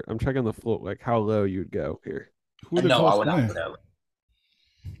start. I'm checking the float, like how low you would go here. I would not put that low.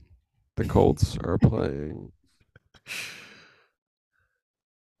 The Colts are playing.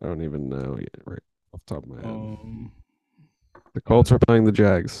 I don't even know yet, right off the top of my head. The Colts are playing the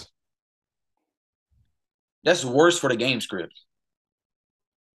Jags. That's worse for the game script.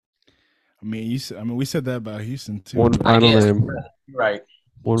 I mean, we said that about Houston too. One final name. Right.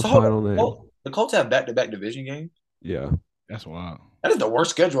 Final name. The Colts have back-to-back division games? Yeah. That's wild. That is the worst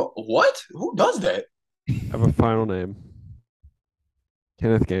schedule. What? Who does that? I have a final name.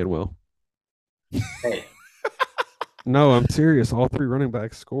 Kenneth Gainwell. Hey. No, I'm serious. All 3 running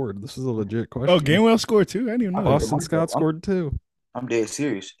backs scored. This is a legit question. Oh, Gainwell scored too? I didn't even know. Boston Scott scored too. I'm dead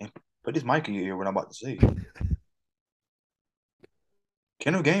serious. Put this mic in your ear when I'm about to say.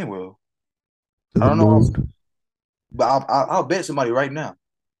 Kenneth Gainwell. I don't know. But I'll bet somebody right now.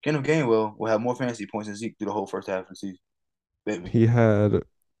 Kenneth Gainwell will have more fantasy points than Zeke through the whole first half of the season. Bet me.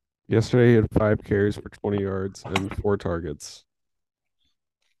 Yesterday he had 5 carries for 20 yards and 4 targets.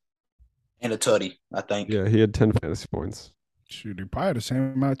 And a tutty, I think. Yeah, he had 10 fantasy points. Shoot, he probably had the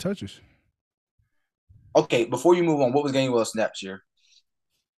same amount of touches. Okay, before you move on, what was Gainwell's snap share?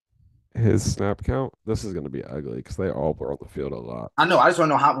 His snap count? This is going to be ugly because they all were on the field a lot. I know. I just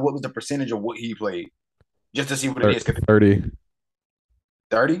want to know what was the percentage of what he played, just to see what it is. 30.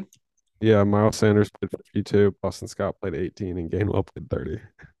 30? Yeah, Miles Sanders played 52, Boston Scott played 18, and Gainwell played 30.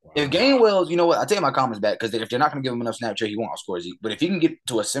 Wow. If Gainwell, you know what? I take my comments back because if they're not going to give him enough snap share, he won't outscore Zeke. But if he can get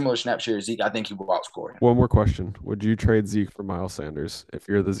to a similar snap share as Zeke, I think he will outscore him. One more question. Would you trade Zeke for Miles Sanders if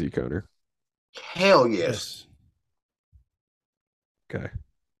you're the Zeke owner? Hell yes. Yes. Okay,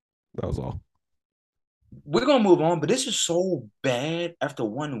 that was all. We're gonna move on, but this is so bad after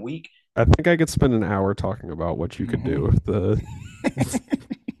 1 week. I think I could spend an hour talking about what you could do with the.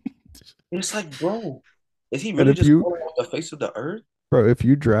 It's like, bro, is he And really if just you, falling off the face of the earth? bro, if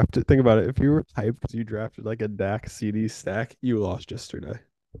you drafted, think about it. If you were hyped because you drafted like a Dak CD stack, you lost yesterday.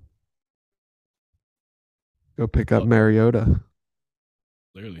 Go pick up Look, Mariota.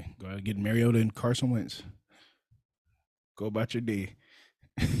 literally, go out and get Mariota and Carson Wentz. Go about your day.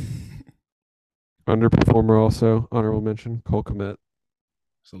 Underperformer also. Honorable mention. Cole Kmet.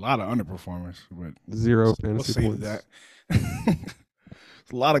 It's a lot of underperformers, but 0 we'll fantasy save points. that.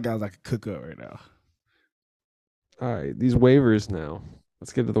 There's a lot of guys I could cook up right now. All right, these waivers now.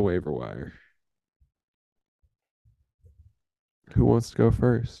 Let's get to the waiver wire. Who wants to go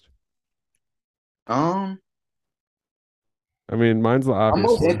first? Um, I mean, mine's the I'm obvious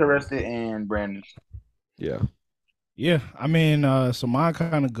most one. interested in Brandon. Yeah. Yeah, I mean, so mine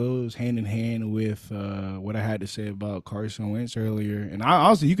kind of goes hand in hand with what I had to say about Carson Wentz earlier, and I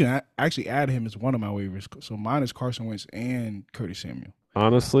also you can actually add him as one of my waivers. So mine is Carson Wentz and Curtis Samuel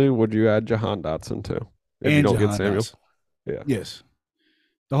Honestly, would you add Jahan Dotson too? If you and don't get Jahan Samuel? Dotson. Yeah. Yes,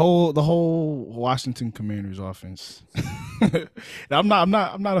 the whole Washington Commanders offense. And I'm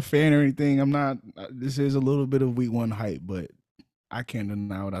not a fan or anything. I'm not. This is a little bit of week 1 hype, but I can't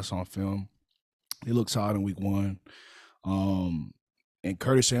deny what I saw on film. He looked solid in week 1. And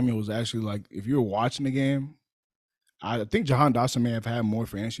Curtis Samuel was actually like, if you were watching the game, I think Jahan Dawson may have had more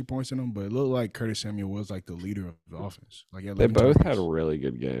fantasy points in him, but it looked like Curtis Samuel was like the leader of the offense. Like They both had really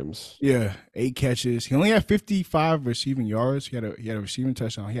good games. Yeah, 8 catches. He only had 55 receiving yards. He had a receiving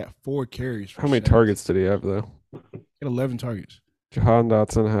touchdown. He had 4 carries. How many targets did he have though? He had 11 targets. Jahan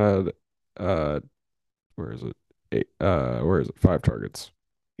Dotson had where is it? 5 targets.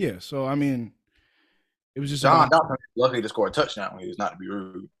 Yeah, so I mean, it was just John Dawson lucky to score a touchdown when he was not to be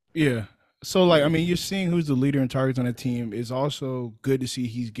rude. Yeah. So like I mean, you're seeing who's the leader in targets on the team. It's also good to see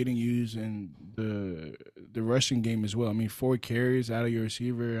he's getting used in the rushing game as well. I mean, 4 carries out of your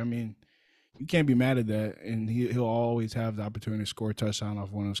receiver. I mean, you can't be mad at that. And he'll always have the opportunity to score a touchdown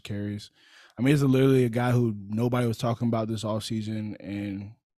off one of those carries. I mean, it's literally a guy who nobody was talking about this offseason,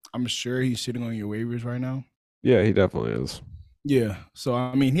 and I'm sure he's sitting on your waivers right now. Yeah, he definitely is. Yeah. So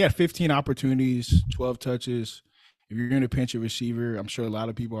I mean, he had 15 opportunities, 12 touches. If you're going to pinch a receiver, I'm sure a lot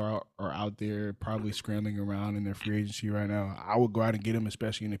of people are out there probably scrambling around in their free agency right now. I would go out and get him,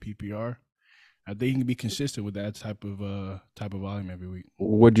 especially in the PPR. I think he can be consistent with that type of volume every week.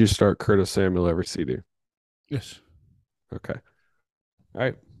 Would you start Curtis Samuel every CD? Yes. Okay. All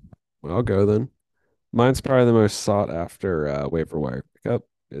right. Well, I'll go then. Mine's probably the most sought after waiver wire pickup.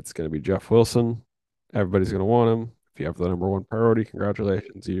 It's going to be Jeff Wilson. Everybody's going to want him. If you have the number 1 priority,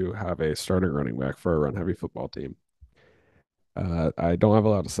 congratulations. You have a starting running back for a run-heavy football team. I don't have a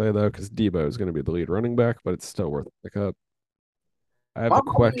lot to say, though, because Debo is going to be the lead running back, but it's still worth a pickup. I have a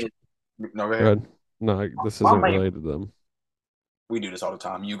question. No, go ahead. No, this isn't related to them. We do this all the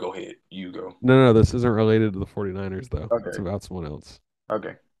time. You go ahead. You go. No, this isn't related to the 49ers, though. Okay. It's about someone else.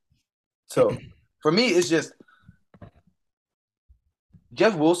 Okay. So, for me, it's just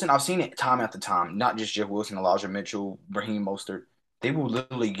Jeff Wilson. I've seen it time after time. Not just Jeff Wilson, Elijah Mitchell, Raheem Mostert. They will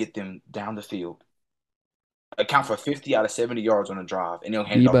literally get them down the field, account for 50 out of 70 yards on a drive, and they'll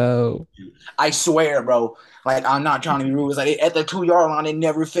hand it off. I swear, bro. Like, I'm not trying to be rude. It's like at the 2-yard line, it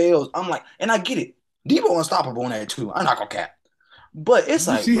never fails. I'm like, and I get it. Debo unstoppable on that too. I'm not gonna cap. But it's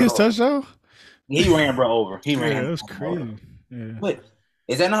Did like, you see his touchdown? He ran bro over. He ran. Yeah, that was crazy. Yeah. But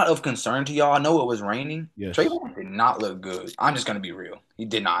is that not of concern to y'all? I know it was raining. Yes. Trayvon did not look good. I'm just gonna be real. He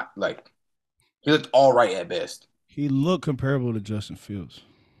did not. He looked all right at best. He looked comparable to Justin Fields.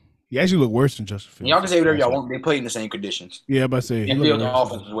 He actually looked worse than Justin Fields. And y'all can say whatever y'all want. They played in the same conditions. Yeah, but I say and Fields'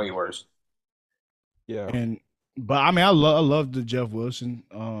 offense was way worse. Yeah. But I mean, I love the Jeff Wilson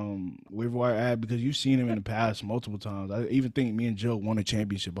waiver wire ad because you've seen him in the past multiple times. I even think me and Joe won a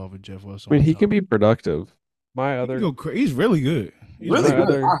championship off of Jeff Wilson. I mean, he can be productive. He's really good. He's really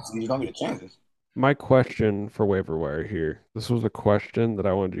good. Honestly, you don't get chances. My question for waiver wire here. This was a question that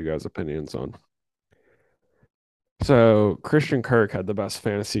I wanted you guys' opinions on. So Christian Kirk had the best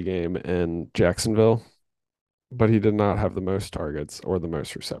fantasy game in Jacksonville, but he did not have the most targets or the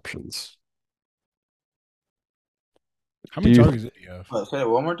most receptions. How many targets did he have? Say it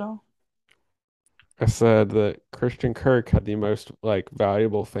one more time. I said that Christian Kirk had the most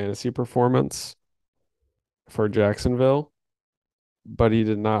valuable fantasy performance for Jacksonville, but he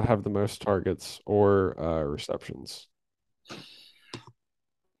did not have the most targets or receptions.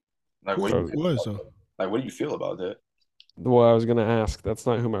 What do you feel about that? Well, I was going to ask, that's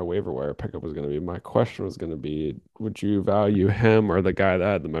not who my waiver wire pickup was going to be. My question was going to be, would you value him or the guy that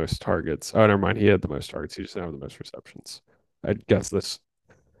had the most targets? Oh, never mind. He had the most targets. He just didn't have the most receptions. I guess this,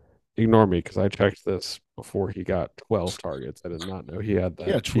 ignore me because I checked this before he got 12 targets. I did not know he had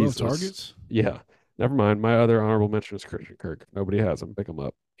Yeah, that. 12 Jesus. targets. Yeah. Never mind. My other honorable mention is Christian Kirk. Nobody has him. Pick him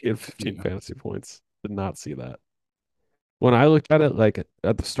up. He had 15 Yeah. fantasy points. Did not see that. When I looked at it, like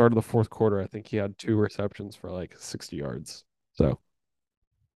at the start of the fourth quarter, I think he had 2 receptions for like 60 yards. So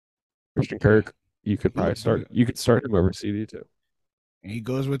Christian Yeah. Kirk, you could He probably looked start. good. You could start him over CD too. And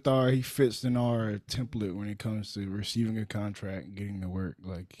he fits in our template when it comes to receiving a contract and getting to work.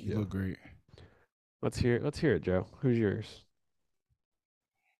 Like, he Yeah. looked great. Let's hear it. Let's hear it, Joe. Who's yours?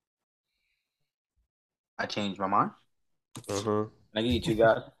 I changed my mind. Uh-huh. Can I give you two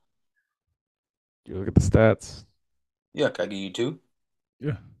guys? You look at the stats. Yeah, can I give you two?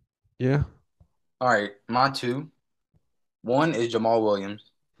 Yeah. Yeah. All right, my two. One is Jamal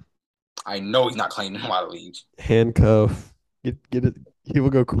Williams. I know he's not claimed in a lot of leagues. Handcuff. Get it. He will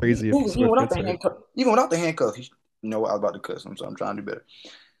go crazy if Even Swift without gets the hurt. handcuff, even without the handcuff, you know what I was about to cuss him, so I'm trying to do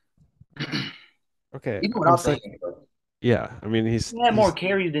better. Okay. Even I'm without the saying, handcuff, yeah. I mean, he's he had more he's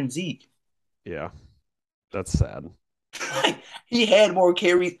carries than Zeke. yeah. That's sad. He had more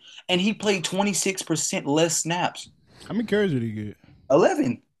carries, and he played 26% less snaps. How many carries did he get?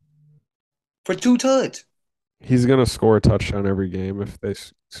 11 for 2 tuds. He's gonna score a touchdown every game if they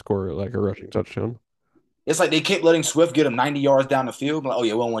score like a rushing touchdown. It's like they kept letting Swift get him 90 yards down the field. Like, oh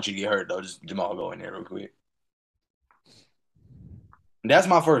yeah, we don't want you to get hurt though. Just Jamal go in there real quick. And that's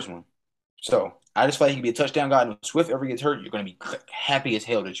my first one. So I just feel like he can be a touchdown guy. And if Swift ever gets hurt, you're gonna be happy as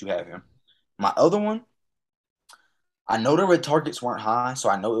hell that you have him. My other one, I know the red targets weren't high, so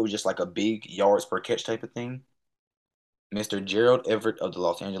I know it was just like a big yards per catch type of thing. Mr. Gerald Everett of the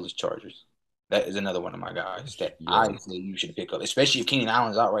Los Angeles Chargers. That is another one of my guys that I Yeah. say you should pick up, especially if Keenan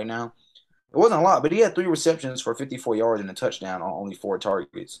Allen's out right now. It wasn't a lot, but he had 3 receptions for 54 yards and a touchdown on only 4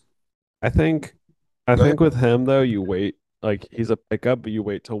 targets. I think I Go ahead. think with him though, you wait like he's a pickup, but you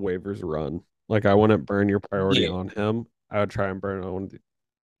wait till waivers run. Like I wouldn't burn your priority Yeah. on him. I would try and burn on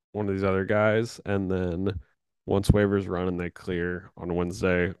one of these other guys, and then once waivers run and they clear on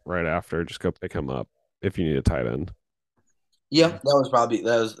Wednesday right after, just go pick him up if you need a tight end. Yeah,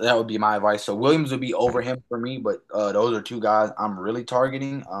 that would be my advice. So Williams would be over him for me, but those are two guys I'm really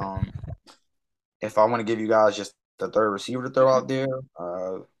targeting. If I want to give you guys just the third receiver to throw out there,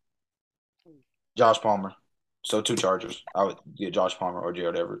 Josh Palmer. So two Chargers. I would get Josh Palmer or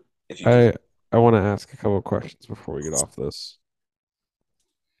Gerald Everett if you just. I want to ask a couple of questions before we get off this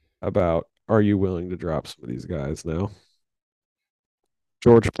about are you willing to drop some of these guys now?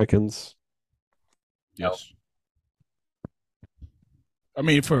 George Pickens. Yes.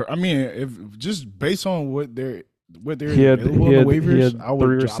 If just based on what they're available on the waivers, I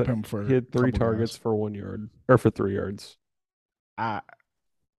would drop him for. He had 3 targets guys. for 1 yard or for 3 yards. I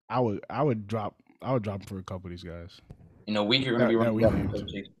would drop him for a couple of these guys. In a week, you're going to be running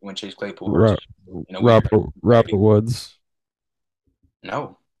when Chase Claypool hurts. Robert Woods.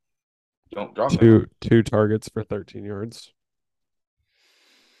 No. Don't drop him. 2 targets for 13 yards.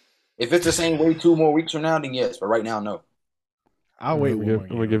 If it's the same way 2 more weeks from now, then yes. But right now, no. I'll wait. I'm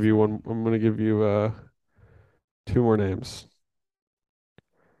gonna give you one. I'm gonna give you 2 more names.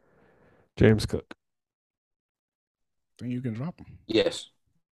 James Cook. Then you can drop him. Yes.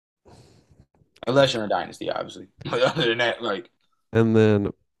 Unless you're in a dynasty, obviously. But other than that, like. And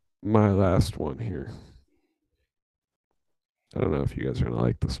then my last one here. I don't know if you guys are gonna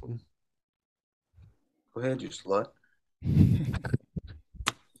like this one. Go ahead, you slut.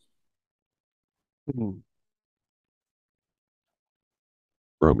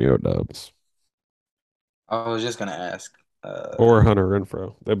 Romeo Dubs. I was just gonna ask. Or Hunter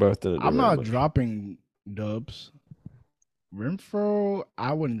Renfrow. They both didn't. I'm not dropping Dubs. Renfrow,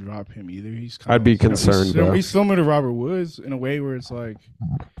 I wouldn't drop him either. I'd be concerned. He's similar to Robert Woods in a way where it's like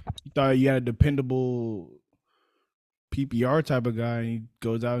you thought you had a dependable PPR type of guy, and he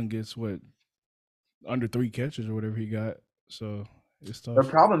goes out and gets under 3 catches or whatever he got. So it's tough. The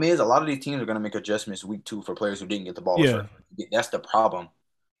problem is a lot of these teams are going to make adjustments week 2 for players who didn't get the ball. Yeah, that's the problem.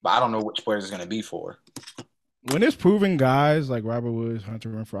 But I don't know which players it's going to be for. When it's proven guys like Robert Woods, Hunter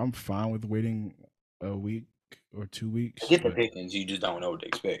Renfrow, I'm fine with waiting a week or 2 weeks. I get the Pickens, you just don't know what to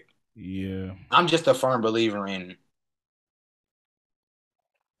expect. Yeah, I'm just a firm believer in.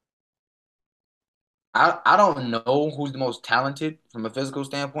 I don't know who's the most talented from a physical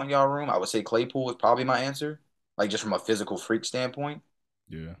standpoint, y'all room. I would say Claypool is probably my answer, like just from a physical freak standpoint.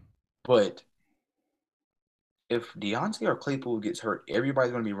 Yeah. But if Deontay or Claypool gets hurt,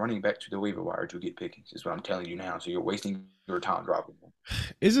 everybody's going to be running back to the waiver wire to get Pickens. Is what I'm telling you now. So you're wasting your time dropping them.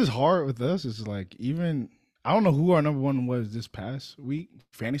 It's just hard with us. It's like even I don't know who our number one was this past week,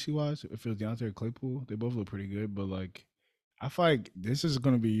 fantasy wise. If it was Deontay or Claypool, they both look pretty good. But like, I feel like this is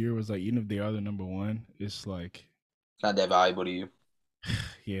going to be a year where it's like even if they are the number one, it's like Not that valuable to you.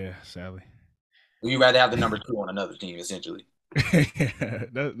 Yeah, sadly. You'd rather have the number 2 on another team, essentially.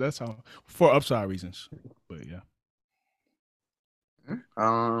 That's how for upside reasons. But yeah.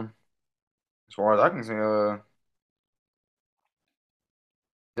 As far as I can say,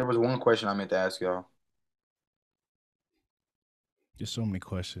 there was one question I meant to ask y'all. There's so many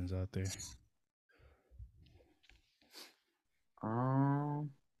questions out there. I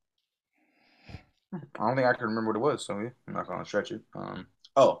don't think I can remember what it was, so yeah, I'm not gonna stretch it.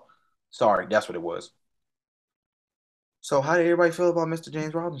 Oh, sorry, that's what it was. So, how did everybody feel about Mr.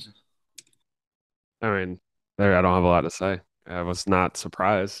 James Robinson? I mean, I don't have a lot to say. I was not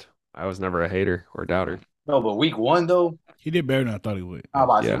surprised. I was never a hater or doubter. No, but week 1 though, he did better than I thought he would. How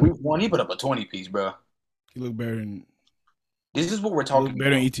about week 1? He put up a 20-piece, bro. He looked better than. This is what we're talking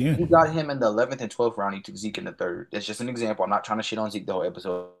better than ETN. You got him in the 11th and 12th round. He took Zeke in the 3rd. That's just an example. I'm not trying to shit on Zeke the whole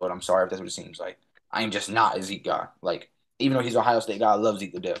episode, but I'm sorry if that's what it seems like. I am just not a Zeke guy. Like, even though he's an Ohio State guy, I love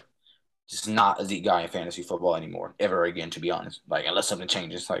Zeke to death. Just not a Zeke guy in fantasy football anymore, ever again, to be honest. Like, unless something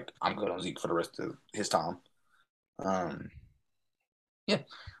changes, like, I'm good on Zeke for the rest of his time. Yeah.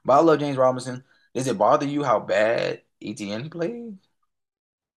 But I love James Robinson. Does it bother you how bad ETN played?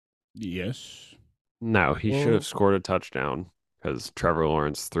 Yes. No, he should have scored a touchdown because Trevor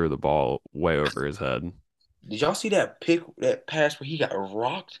Lawrence threw the ball way over his head. Did y'all see that pass where he got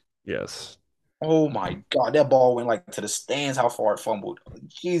rocked? Yes. Oh my God, that ball went like to the stands. How far it fumbled?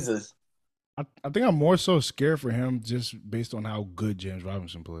 Jesus. I think I'm more so scared for him just based on how good James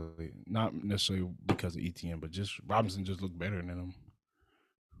Robinson played. Not necessarily because of ETN, but just Robinson just looked better than him.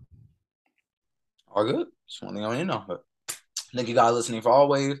 All good. Just one thing I want to know. But thank you guys listening for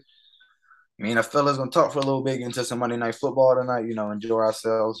always. Me and the fellas gonna talk for a little bit, get into some Monday Night Football tonight. Enjoy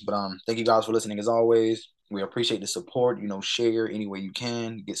ourselves. But thank you guys for listening as always. We appreciate the support. Share any way you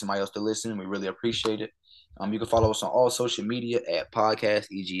can. Get somebody else to listen. We really appreciate it. You can follow us on all social media at Podcast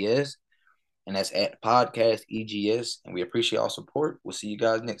EGS, and that's at Podcast EGS. And we appreciate all support. We'll see you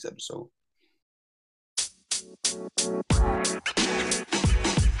guys next episode.